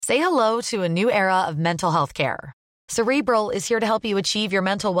Say hello to a new era of mental health care. Cerebral is here to help you achieve your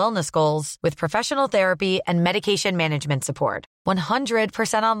mental wellness goals with professional therapy and medication management support.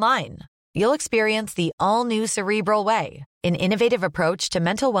 100% online. You'll experience the all-new Cerebral Way, an innovative approach to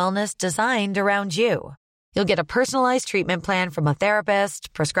mental wellness designed around you. You'll get a personalized treatment plan from a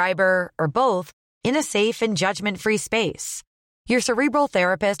therapist, prescriber, or both in a safe and judgment-free space. Your Cerebral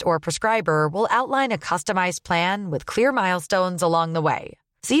therapist or prescriber will outline a customized plan with clear milestones along the way,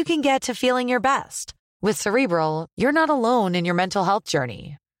 so you can get to feeling your best. With Cerebral, you're not alone in your mental health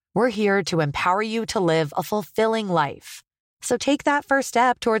journey. We're here to empower you to live a fulfilling life. So take that first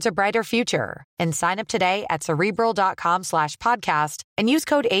step towards a brighter future and sign up today at Cerebral.com/podcast and use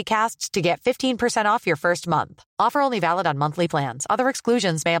code ACAST to get 15% off your first month. Offer only valid on monthly plans. Other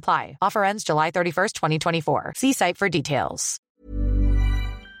exclusions may apply. Offer ends July 31st, 2024. See site for details.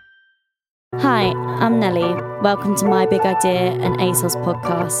 Hi, I'm Nelly. Welcome to My Big Idea, an ASOS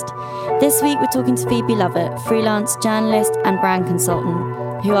podcast. This week we're talking to Phoebe Lovatt, freelance journalist and brand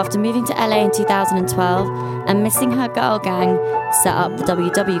consultant, who after moving to LA in 2012 and missing her girl gang, set up the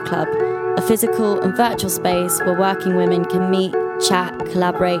WW Club, a physical and virtual space where working women can meet, chat,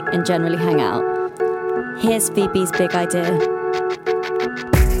 collaborate and generally hang out. Here's Phoebe's big idea.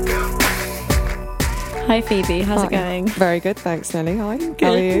 Hi Phoebe, how's it going? Very good, thanks Nelly. Hi, good.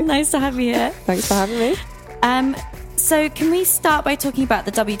 How are you? Nice to have you here. Thanks for having me. So can we start by talking about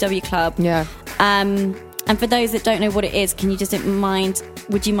the WW Club? Yeah. And for those that don't know what it is,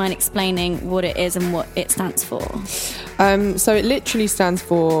 would you mind explaining what it is and what it stands for? So it literally stands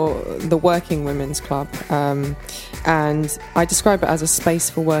for the Working Women's Club, and I describe it as a space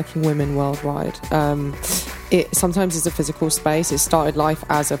for working women worldwide. It sometimes is a physical space. It started life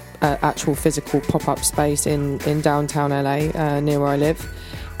as a actual physical pop-up space in downtown LA, near where I live,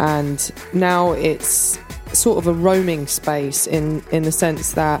 and now it's sort of a roaming space in the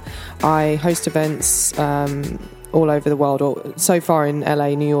sense that I host events all over the world, or so far in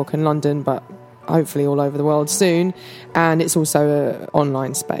LA, New York and London, but hopefully all over the world soon. And it's also an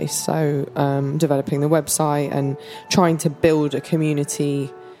online space, so developing the website and trying to build a community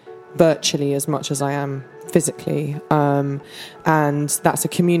virtually as much as I am physically, and that's a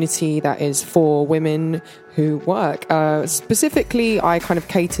community that is for women who work. Specifically, I kind of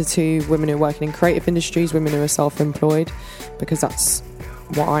cater to women who are working in creative industries, women who are self-employed, because that's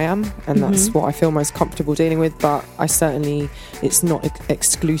what I am, and that's what I feel most comfortable dealing with. But it's not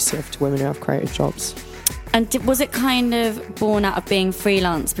exclusive to women who have creative jobs. And was it kind of born out of being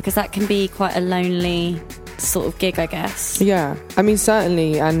freelance? Because that can be quite a lonely sort of gig, I guess. Yeah, I mean,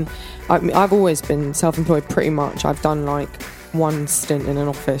 certainly. And I've always been self-employed pretty much. I've done like one stint in an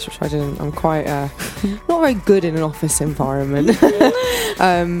office, which I didn't. I'm quite not very good in an office environment. Not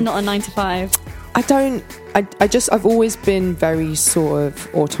a 9 to 5. I've always been very sort of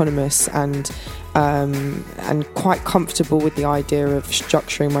autonomous and quite comfortable with the idea of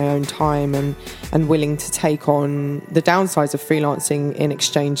structuring my own time and willing to take on the downsides of freelancing in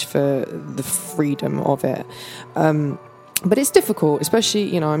exchange for the freedom of it. But it's difficult,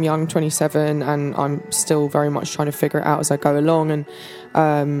 especially, I'm young, 27, and I'm still very much trying to figure it out as I go along.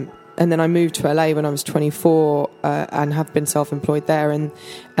 And then I moved to LA when I was 24 and have been self-employed there. And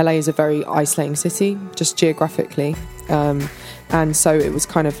LA is a very isolating city, just geographically. And so it was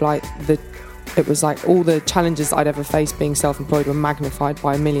kind of like all the challenges I'd ever faced being self-employed were magnified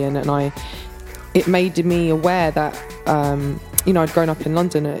by a million. And it made me aware that, I'd grown up in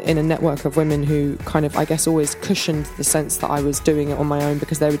London in a network of women who kind of, I guess, always cushioned the sense that I was doing it on my own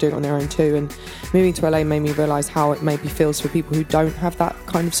because they were doing it on their own too. And moving to LA made me realise how it maybe feels for people who don't have that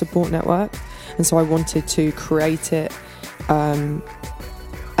kind of support network. And so I wanted to create it, A,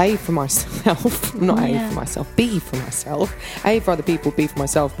 for myself, not A for myself, B for myself, A for other people, B for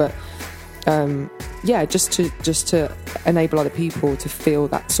myself, but just to enable other people to feel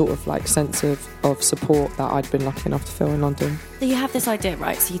that sort of like sense of support that I'd been lucky enough to feel in London. So you have this idea,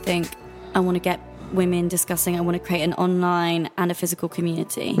 right? So you think, I want to get women discussing, I want to create an online and a physical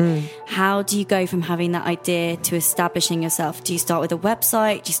community. How do you go from having that idea to establishing yourself? Do you start with a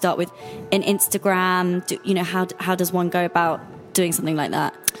website? Do you start with an Instagram? How does one go about doing something like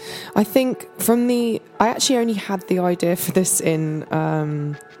that? I think I actually only had the idea for this in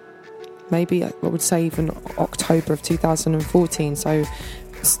maybe I would say even October of 2014, so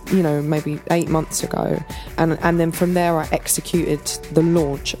maybe 8 months ago, and then from there I executed the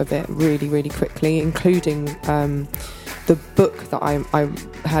launch of it really, really quickly, including the book that I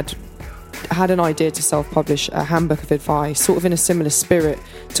had an idea to self-publish, a handbook of advice, sort of in a similar spirit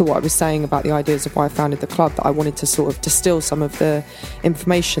to what I was saying about the ideas of why I founded the club, that I wanted to sort of distill some of the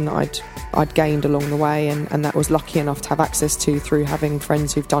information that I'd I'd gained along the way, and that was lucky enough to have access to through having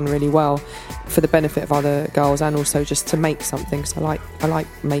friends who've done really well for the benefit of other girls, and also just to make something. So I like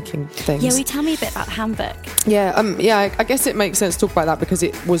making things. Yeah, will you tell me a bit about the handbook? I guess it makes sense to talk about that because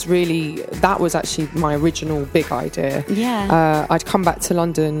that was actually my original big idea. Yeah. I'd come back to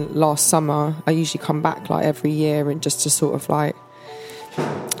London last summer. I usually come back like every year, and just to sort of like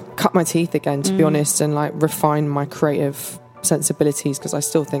cut my teeth again, to be honest, and like refine my creative sensibilities, because I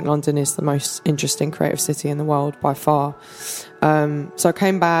still think London is the most interesting creative city in the world by far. So I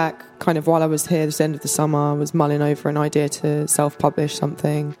came back kind of while I was here, this end of the summer. I was mulling over an idea to self-publish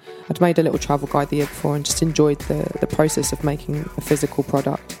something. I'd made a little travel guide the year before and just enjoyed the process of making a physical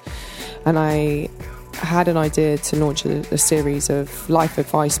product. And I had an idea to launch a series of life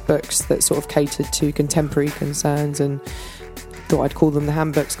advice books that sort of catered to contemporary concerns, and thought I'd call them the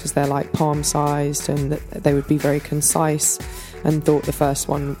handbooks because they're like palm-sized and that they would be very concise, and thought the first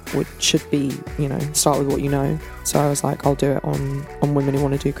one should be, start with what you know. So I was like, I'll do it on women who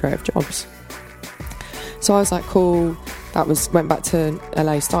want to do creative jobs. So I was like, cool. Went back to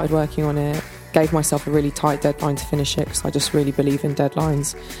LA, started working on it, gave myself a really tight deadline to finish it because I just really believe in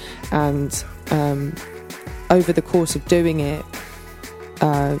deadlines. And over the course of doing it,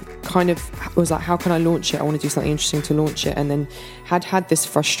 kind of was like, how can I launch it? I want to do something interesting to launch it. And then had this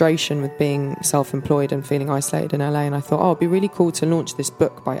frustration with being self-employed and feeling isolated in LA, and I thought, it'd be really cool to launch this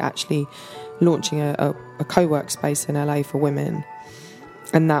book by actually launching a co-work space in LA for women.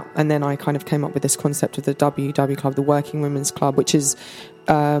 And then I kind of came up with this concept of the WW Club, the Working Women's Club, which is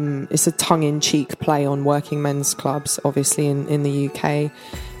it's a tongue-in-cheek play on working men's clubs. Obviously in the UK,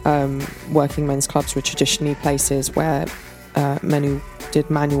 working men's clubs were traditionally places where men who did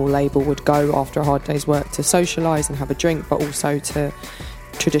manual labour would go after a hard day's work to socialise and have a drink, but also to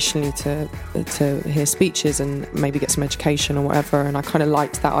traditionally to hear speeches and maybe get some education or whatever. And I kind of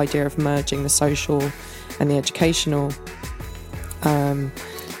liked that idea of merging the social and the educational.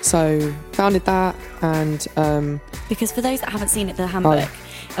 So founded that, and because for those that haven't seen it, the handbook,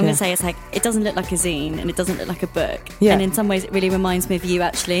 I'm going to say it doesn't look like a zine and it doesn't look like a book. Yeah. And in some ways it really reminds me of you,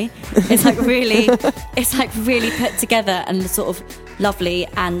 actually. It's really put together and sort of lovely,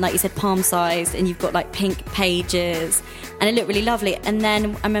 and like you said, palm sized, and you've got like pink pages, and it looked really lovely. And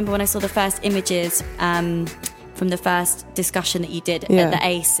then I remember when I saw the first images from the first discussion that you did at the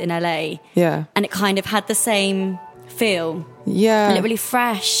Ace in LA. Yeah. And it kind of had the same feel. Yeah. And it looked really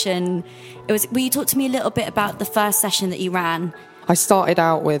fresh, and it was. Will you talk to me a little bit about the first session that you ran? I started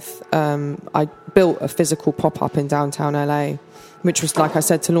out with, I built a physical pop-up in downtown LA, which was, like I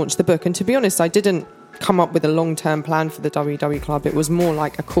said, to launch the book. And to be honest, I didn't come up with a long-term plan for the WW Club. It was more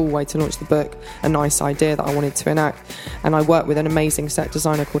like a cool way to launch the book, a nice idea that I wanted to enact. And I worked with an amazing set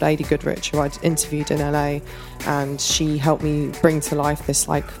designer called Adi Goodrich, who I'd interviewed in LA, and she helped me bring to life this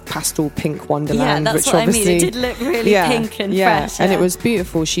like pastel pink wonderland. Yeah, that's which what obviously, I mean. It did look really pink and fresh. And it was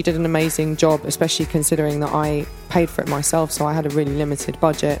beautiful. She did an amazing job, especially considering that I paid for it myself, so I had a really limited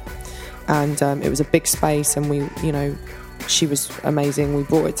budget. And it was a big space, and we, she was amazing. We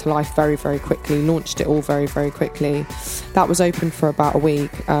brought it to life very, very quickly, launched it all very, very quickly. That was open for about a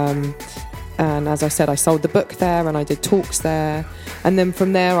week. And as I said, I sold the book there and I did talks there. And then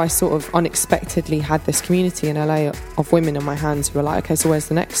from there, I sort of unexpectedly had this community in LA of women in my hands who were like, okay, so where's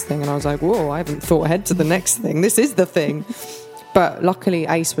the next thing? And I was like, whoa, I haven't thought ahead to the next thing. This is the thing. But luckily,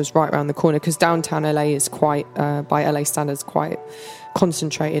 Ace was right around the corner, because downtown LA is quite, by LA standards, quite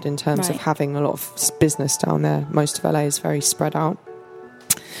concentrated in terms of having a lot of business down there. Most of LA is very spread out.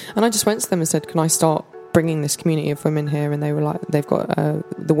 And I just went to them and said, can I start bringing this community of women here? And they were like, they've got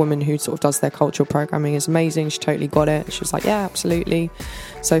the woman who sort of does their cultural programming is amazing. She totally got it. She was like, yeah, absolutely.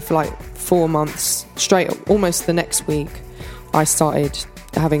 So for like 4 months straight, almost the next week, I started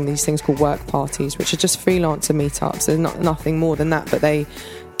having these things called work parties, which are just freelancer meetups. There's nothing more than that, but they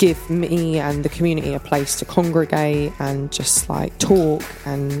give me and the community a place to congregate and just like talk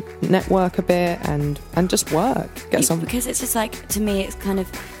and network a bit and just work. Because it's just like, to me, it's kind of,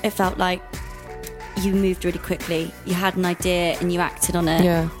 it felt like you moved really quickly. You had an idea and you acted on it.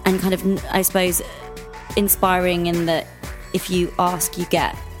 Yeah. And kind of, I suppose, inspiring in that if you ask, you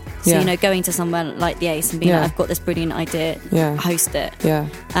get. So, going to someone like the Ace and being like, I've got this brilliant idea, host it. Yeah.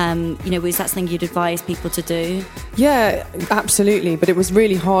 Was that something you'd advise people to do? Yeah, absolutely. But it was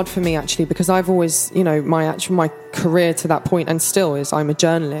really hard for me, actually, because I've always, you know, my career to that point, and still is, I'm a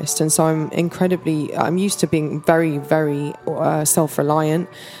journalist. And so I'm used to being very, very self-reliant.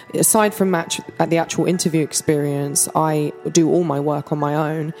 Aside from the actual interview experience, I do all my work on my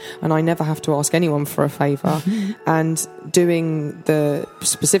own, and I never have to ask anyone for a favour. And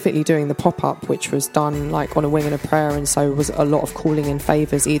specifically doing the pop-up, which was done like on a wing and a prayer, and so was a lot of calling in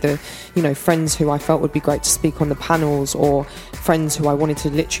favours, either, you know, friends who I felt would be great to speak on the panels, or friends who I wanted to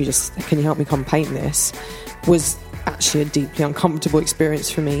literally just, can you help me come paint this, was actually a deeply uncomfortable experience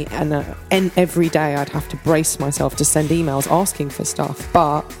for me. And every day I'd have to brace myself to send emails asking for stuff.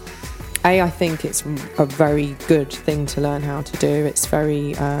 But I think it's a very good thing to learn how to do. It's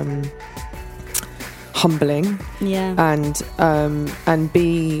very humbling, and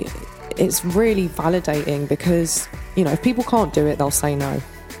B, it's really validating, because, you know, if people can't do it, they'll say no.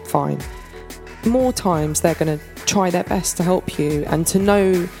 Fine. More times they're going to try their best to help you, and to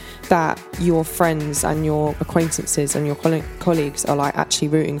know that your friends and your acquaintances and your colleagues are like actually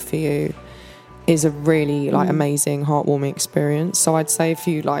rooting for you is a really like amazing, heartwarming experience. So I'd say if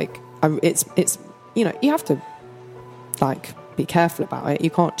you like, it's you know, you have to like be careful about it. You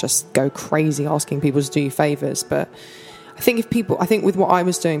can't just go crazy asking people to do you favours. But I think with what I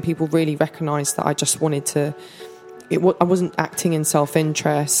was doing, people really recognised that I just wanted to. I wasn't acting in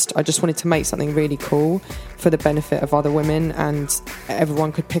self-interest. I just wanted to make something really cool for the benefit of other women, and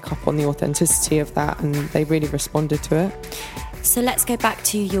everyone could pick up on the authenticity of that, and they really responded to it. So let's go back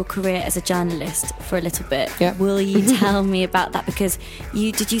to your career as a journalist for a little bit. Yep. Will you tell me about that? Because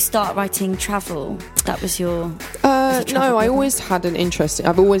did you start writing travel? That was your... No, I always had an interest.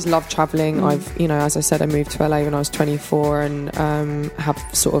 I've always loved travelling. I've, you know, as I said, I moved to LA when I was 24, and have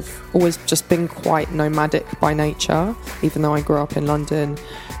sort of always just been quite nomadic by nature, even though I grew up in London.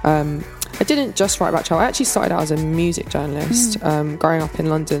 I didn't just write about travel. I actually started out as a music journalist, growing up in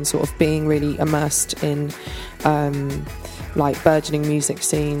London, sort of being really immersed in like burgeoning music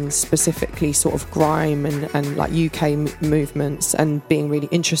scenes, specifically sort of grime and like UK movements, and being really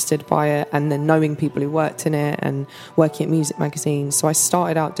interested by it, and then knowing people who worked in it and working at music magazines. So I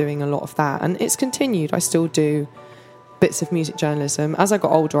started out doing a lot of that, and it's continued. I still do bits of music journalism. As I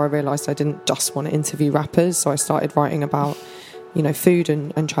got older, I realised I didn't just want to interview rappers, so I started writing about, you know, food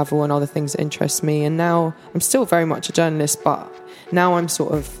and travel and other things that interest me. And now I'm still very much a journalist, but now I'm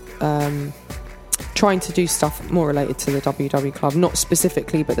sort of trying to do stuff more related to the WW Club, not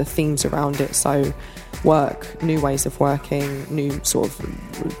specifically, but the themes around it. So work, new ways of working, new sort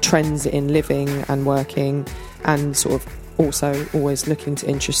of trends in living and working, and sort of also always looking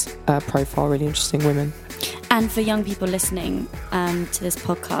to profile really interesting women. And for young people listening to this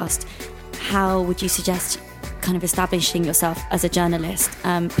podcast, how would you suggest kind of establishing yourself as a journalist?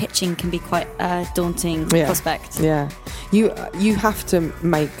 Pitching can be quite a daunting prospect. Yeah, you have to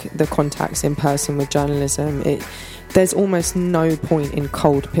make the contacts in person with journalism. There's almost no point in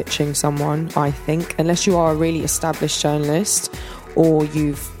cold pitching someone, I think, unless you are a really established journalist, or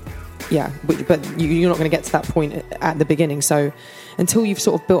but you're not going to get to that point at the beginning. So until you've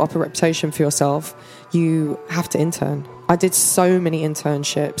sort of built up a reputation for yourself, you have to intern. I did so many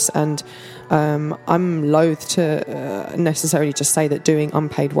internships, and I'm loath to necessarily just say that doing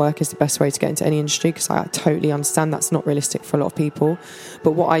unpaid work is the best way to get into any industry, because I totally understand that's not realistic for a lot of people.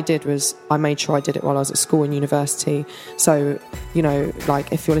 But what I did was I made sure I did it while I was at school and university. So, you know,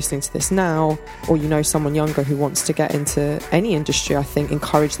 like if you're listening to this now, or you know someone younger who wants to get into any industry, I think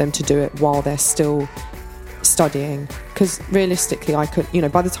encourage them to do it while they're still studying, because realistically I could, you know,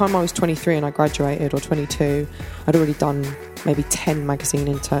 by the time I was 23 and I graduated, or 22, I'd already done maybe 10 magazine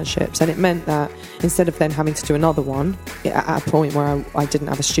internships, and it meant that instead of then having to do another one at a point where I didn't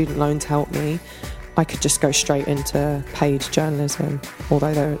have a student loan to help me, I could just go straight into paid journalism,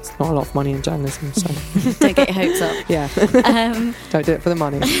 although there's not a lot of money in journalism, so don't get your hopes up. Yeah. Don't do it for the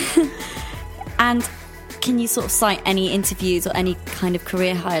money. And can you sort of cite any interviews or any kind of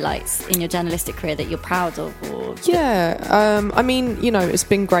career highlights in your journalistic career that you're proud of? Or I mean, you know, it's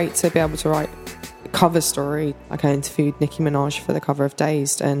been great to be able to write a cover story. Like I interviewed Nicki Minaj for the cover of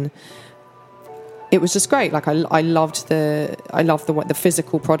Dazed, and it was just great. Like I loved the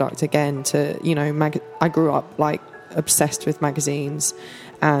physical product again. To, you know, I grew up like obsessed with magazines,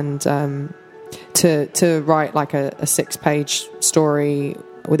 and to write like a 6-page story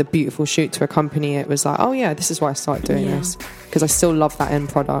with a beautiful shoot to accompany it was like, oh yeah, this is why I started doing this, because I still love that end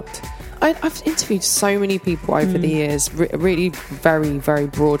product. I've interviewed so many people over the years, really very, very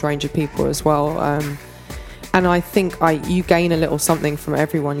broad range of people as well. And I think you gain a little something from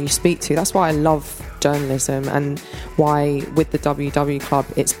everyone you speak to. That's why I love journalism, and why with the WW Club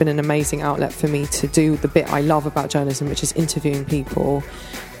it's been an amazing outlet for me to do the bit I love about journalism, which is interviewing people,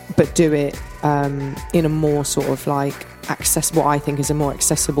 but do it in a more sort of like accessible, I think is a more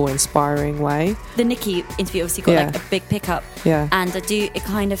accessible, inspiring way. The Nikki interview obviously got like a big pickup, and it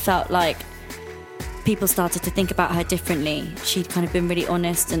kind of felt like people started to think about her differently. She'd kind of been really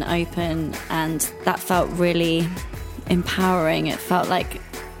honest and open, and that felt really empowering. It felt like,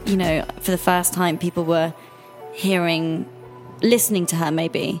 you know, for the first time people were listening to her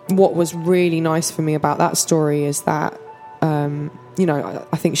maybe. What was really nice for me about that story is that you know,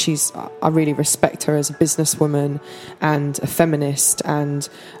 I think I really respect her as a businesswoman and a feminist, and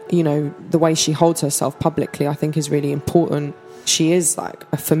you know, the way she holds herself publicly I think is really important. She is like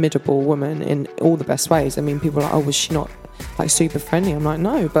a formidable woman in all the best ways. I mean, people are like, oh, was she not like super friendly? I'm like,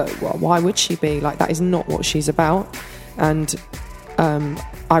 no, but why would she be? Like, that is not what she's about. And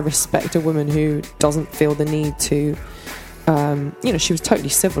I respect a woman who doesn't feel the need to, you know, she was totally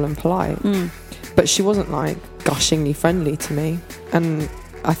civil and polite, but she wasn't like gushingly friendly to me. And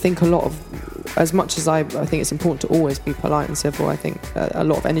I think as much as I think it's important to always be polite and civil, I think a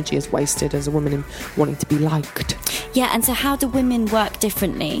lot of energy is wasted as a woman in wanting to be liked. Yeah, and so how do women work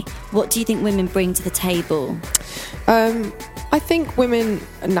differently? What do you think women bring to the table? I think women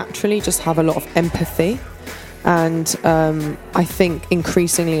naturally just have a lot of empathy. And I think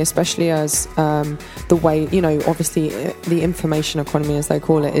increasingly, especially as the way, you know, obviously the information economy, as they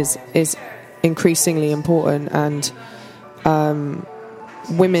call it, is increasingly important, and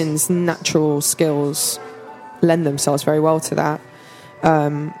women's natural skills lend themselves very well to that.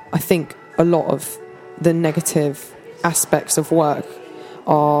 I think a lot of the negative aspects of work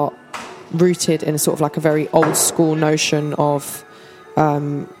are rooted in sort of like a very old school notion of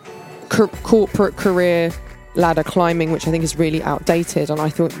corporate career ladder climbing, which I think is really outdated, and I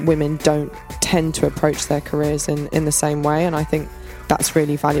thought women don't tend to approach their careers in the same way, and I think that's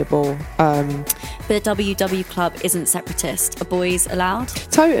really valuable. But the WW Club isn't separatist. Are boys allowed?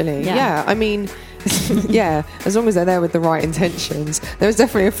 Totally, yeah. I mean, yeah, as long as they're there with the right intentions. There was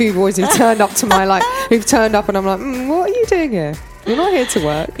definitely a few boys who've turned up and I'm like, what are you doing here? You're not here to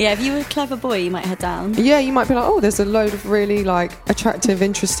work. Yeah, if you were a clever boy, you might head down. Yeah, you might be like, oh, there's a load of really like attractive,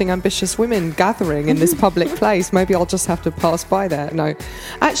 interesting, ambitious women gathering in this public place. Maybe I'll just have to pass by there. No,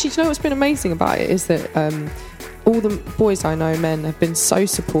 actually, do you know what's been amazing about it is that all the boys I know, men, have been so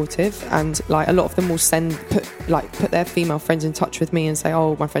supportive, and like a lot of them will put their female friends in touch with me and say,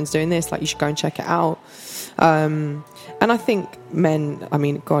 oh, my friend's doing this, like you should go and check it out. And I think men, I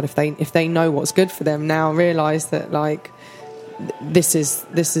mean, God, if they know what's good for them now, realise that like this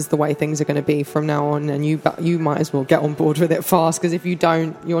is the way things are going to be from now on, and you might as well get on board with it fast, because if you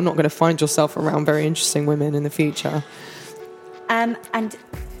don't, you're not going to find yourself around very interesting women in the future. And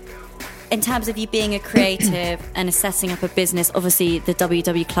in terms of you being a creative and setting up a business, obviously the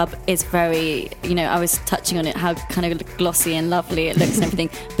WW Club is very, you know, I was touching on it, how kind of glossy and lovely it looks and everything,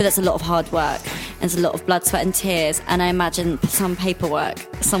 but that's a lot of hard work, and it's a lot of blood, sweat and tears, and I imagine some paperwork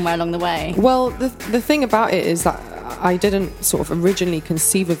somewhere along the way. Well, the thing about it is that I didn't sort of originally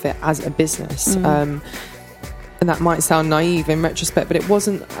conceive of it as a business. And that might sound naive in retrospect, but it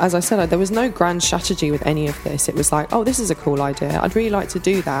wasn't. As I said, there was no grand strategy with any of this. It was like, oh, this is a cool idea. I'd really like to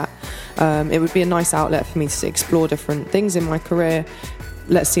do that. It would be a nice outlet for me to explore different things in my career.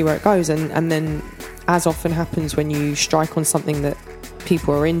 Let's see where it goes. And then, as often happens when you strike on something that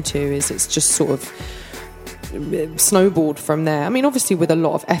people are into, is it's just sort of snowballed from there. I mean, obviously with a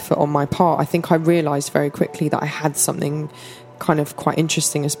lot of effort on my part, I think I realised very quickly that I had something kind of quite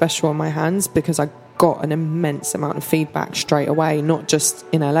interesting and special on my hands, because I got an immense amount of feedback straight away, not just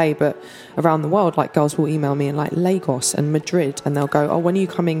in LA but around the world. Like, girls will email me in like Lagos and Madrid, and they'll go, oh, when are you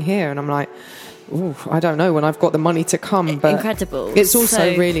coming here? And I'm like, ooh, I don't know when I've got the money to come. But incredible. It's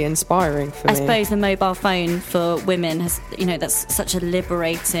also really inspiring for me. I suppose the mobile phone for women has, you know, that's such a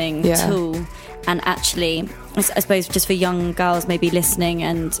liberating tool. And actually, I suppose just for young girls maybe listening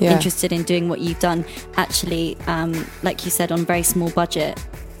and interested in doing what you've done, actually, like you said, on very small budget,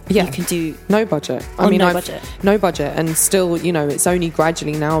 you can do no budget. No budget, and still, you know, it's only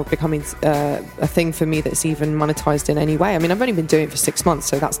gradually now becoming a thing for me that's even monetized in any way. I mean, I've only been doing it for 6 months,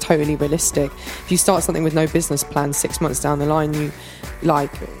 so that's totally realistic. If you start something with no business plan, 6 months down the line,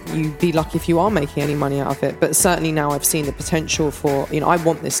 you'd be lucky if you are making any money out of it. But certainly now I've seen the potential for, you know, I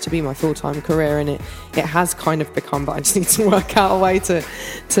want this to be my full-time career, and it has kind of become, but I just need to work out a way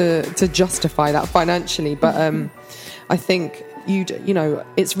to justify that financially. But I think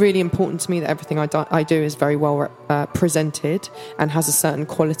it's really important to me that everything I do is very well presented and has a certain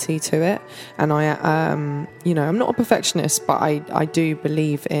quality to it. And I'm not a perfectionist, but I do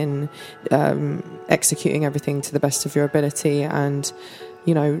believe in executing everything to the best of your ability. And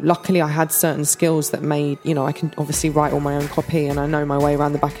luckily I had certain skills that made, I can obviously write all my own copy, and I know my way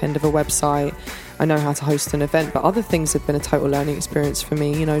around the back end of a website. I know how to host an event, but other things have been a total learning experience for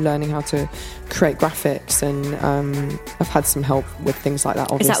me, learning how to create graphics, and I've had some help with things like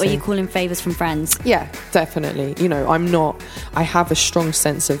that, obviously. Is that where you call in favours from friends? Yeah, definitely. I have a strong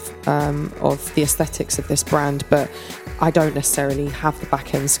sense of the aesthetics of this brand, but I don't necessarily have the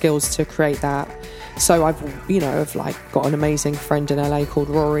back end skills to create that. So I've got an amazing friend in LA called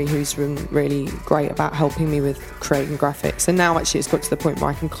Rory, who's been really great about helping me with creating graphics. And now actually it's got to the point where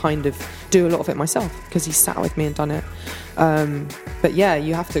I can kind of do a lot of it myself because he's sat with me and done it. But yeah,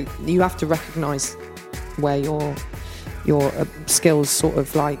 you have to recognise where your skills sort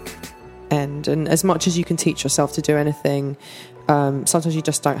of end. And as much as you can teach yourself to do anything, sometimes you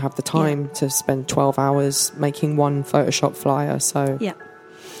just don't have the time to spend 12 hours making one Photoshop flyer. So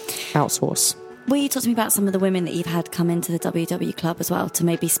outsource. Will you talk to me about some of the women that you've had come into the WW Club as well to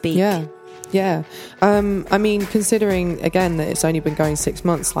maybe speak? Yeah. Considering, again, that it's only been going 6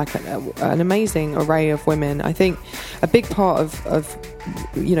 months, an amazing array of women. I think a big part of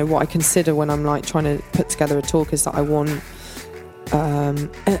what I consider when I'm trying to put together a talk is that I want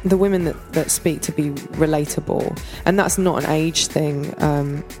the women that speak to be relatable. And that's not an age thing.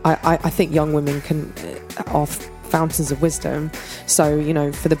 I think young women are fountains of wisdom.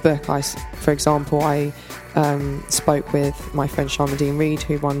 So for the book, for example, I spoke with my friend Sharmadine Reed,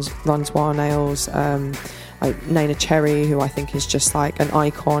 who runs Wild Nails, Nana Cherry, who I think is just an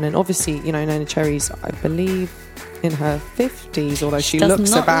icon. And obviously Nana Cherry's, I believe, in her 50s, although she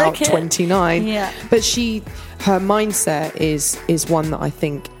looks about 29. But her mindset is one that I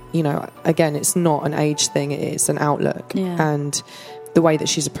think, again, it's not an age thing, it's an outlook. And the way that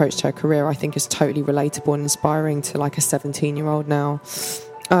she's approached her career, I think, is totally relatable and inspiring to a 17-year-old now.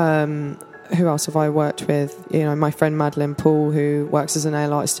 Who else have I worked with? My friend Madeline Poole, who works as a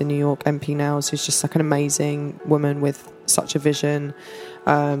nail artist in New York, MP Nails, who's just an amazing woman with such a vision.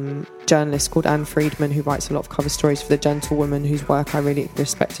 Journalist called Anne Friedman, who writes a lot of cover stories for The Gentlewoman, whose work I really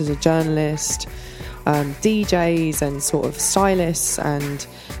respect as a journalist. DJs and sort of stylists, and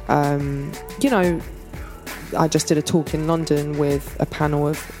I just did a talk in London with a panel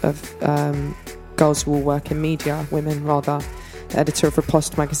of girls who all work in media, women rather, the editor of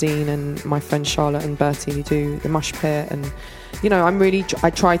Riposte magazine, and my friend Charlotte and Bertie, who do the Mush Pit. And I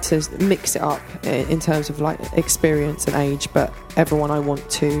try to mix it up in terms of experience and age, but everyone I want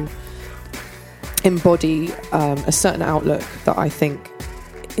to embody a certain outlook that I think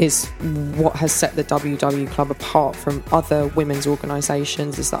is what has set the WW Club apart from other women's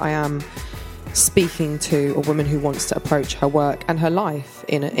organisations, is that I am speaking to a woman who wants to approach her work and her life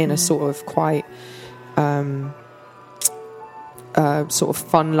in a sort of quite sort of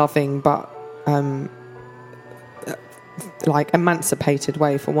fun-loving but emancipated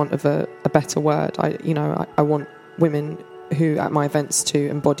way, for want of a better word. I want women who at my events to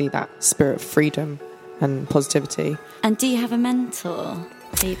embody that spirit of freedom and positivity. And do you have a mentor,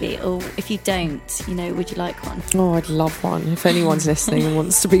 Phoebe? Or if you don't, would you like one? Oh, I'd love one. If anyone's listening and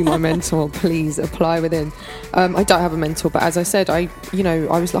wants to be my mentor, please apply within. I don't have a mentor, but as I said, I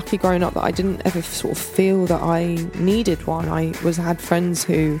was lucky growing up that I didn't ever sort of feel that I needed one. I had friends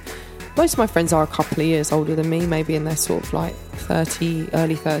who, most of my friends are a couple of years older than me, maybe in their sort of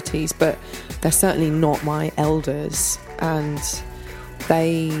early 30s, but they're certainly not my elders. And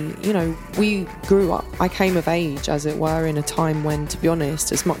they, we grew up, I came of age, as it were, in a time when, to be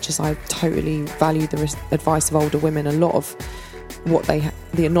honest, as much as I totally value the advice of older women, a lot of what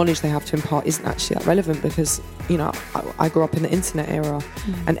the knowledge they have to impart isn't actually that relevant, because, I grew up in the internet era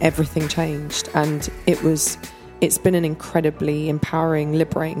and everything changed. And it's been an incredibly empowering,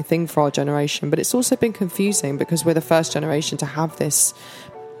 liberating thing for our generation, but it's also been confusing because we're the first generation to have these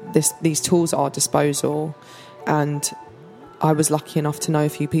tools at our disposal. And I was lucky enough to know a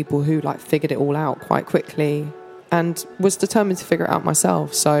few people who figured it all out quite quickly and was determined to figure it out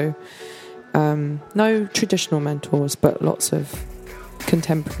myself. So no traditional mentors, but lots of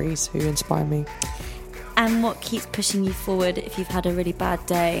contemporaries who inspire me. And what keeps pushing you forward if you've had a really bad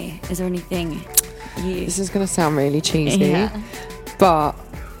day? Is there anything This is going to sound really cheesy, but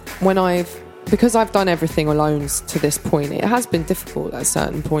because I've done everything alone to this point, it has been difficult at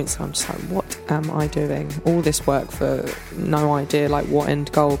certain points. I'm just what am I doing? All this work for no idea, what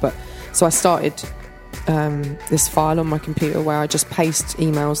end goal. But so I started this file on my computer where I just paste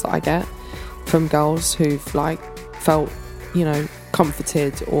emails that I get from girls who've felt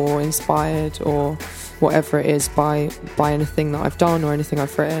comforted or inspired or whatever it is by anything that I've done or anything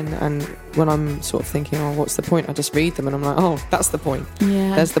I've written. And when I'm sort of thinking, oh, what's the point? I just read them and I'm like, oh, that's the point.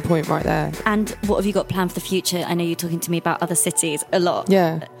 Yeah. There's the point right there. And what have you got planned for the future? I know you're talking to me about other cities a lot.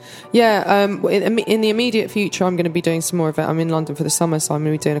 Yeah. In the immediate future, I'm going to be doing some more events. I'm in London for the summer, so I'm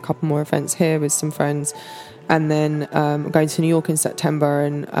going to be doing a couple more events here with some friends. And then going to New York in September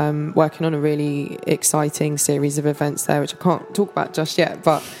and working on a really exciting series of events there, which I can't talk about just yet,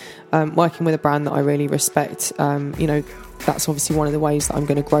 but working with a brand that I really respect. That's obviously one of the ways that I'm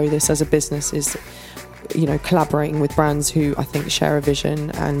going to grow this as a business is, collaborating with brands who I think share a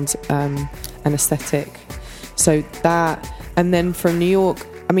vision and an aesthetic. So that, and then from New York,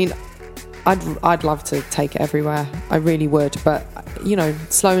 I mean, I'd love to take it everywhere. I really would, but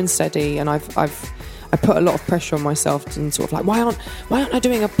slow and steady. And I put a lot of pressure on myself and sort of like, why aren't I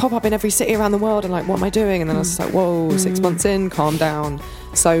doing a pop-up in every city around the world? And like, what am I doing? And then I was like, whoa, 6 months in, calm down.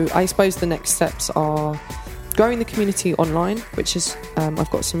 So I suppose the next steps are growing the community online, which is, I've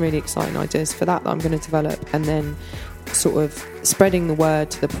got some really exciting ideas for that I'm going to develop, and then sort of spreading the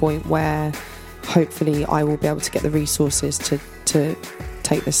word to the point where hopefully I will be able to get the resources to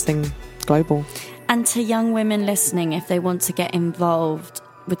take this thing global. And to young women listening, if they want to get involved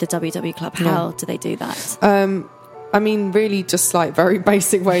with the WW Club, how do they do that? I mean, really just like very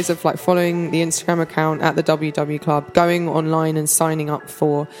basic ways of like following the Instagram account at the WW Club, going online and signing up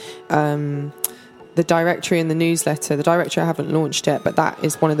for the directory and the newsletter. The directory I haven't launched yet, but that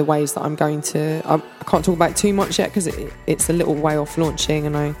is one of the ways that I'm going to... I can't talk about it too much yet because it's a little way off launching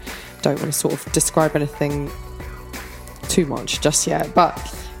and I don't want to sort of describe anything too much just yet. But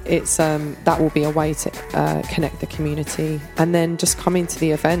it's that will be a way to connect the community, and then just coming to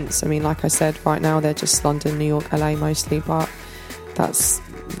the events. I mean, like I said, right now they're just London, New York, LA mostly, but that's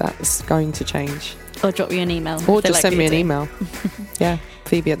going to change. Or drop you an email, or just send me an email. Yeah,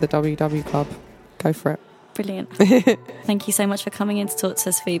 Phoebe at the WW Club. Go for it. Brilliant. Thank you so much for coming in to talk to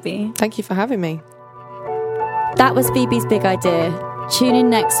us, Phoebe. Thank you for having me. That was Phoebe's big idea. Tune in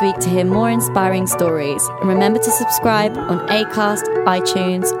next week to hear more inspiring stories. And remember to subscribe on Acast,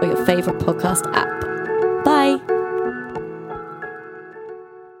 iTunes, or your favourite podcast app.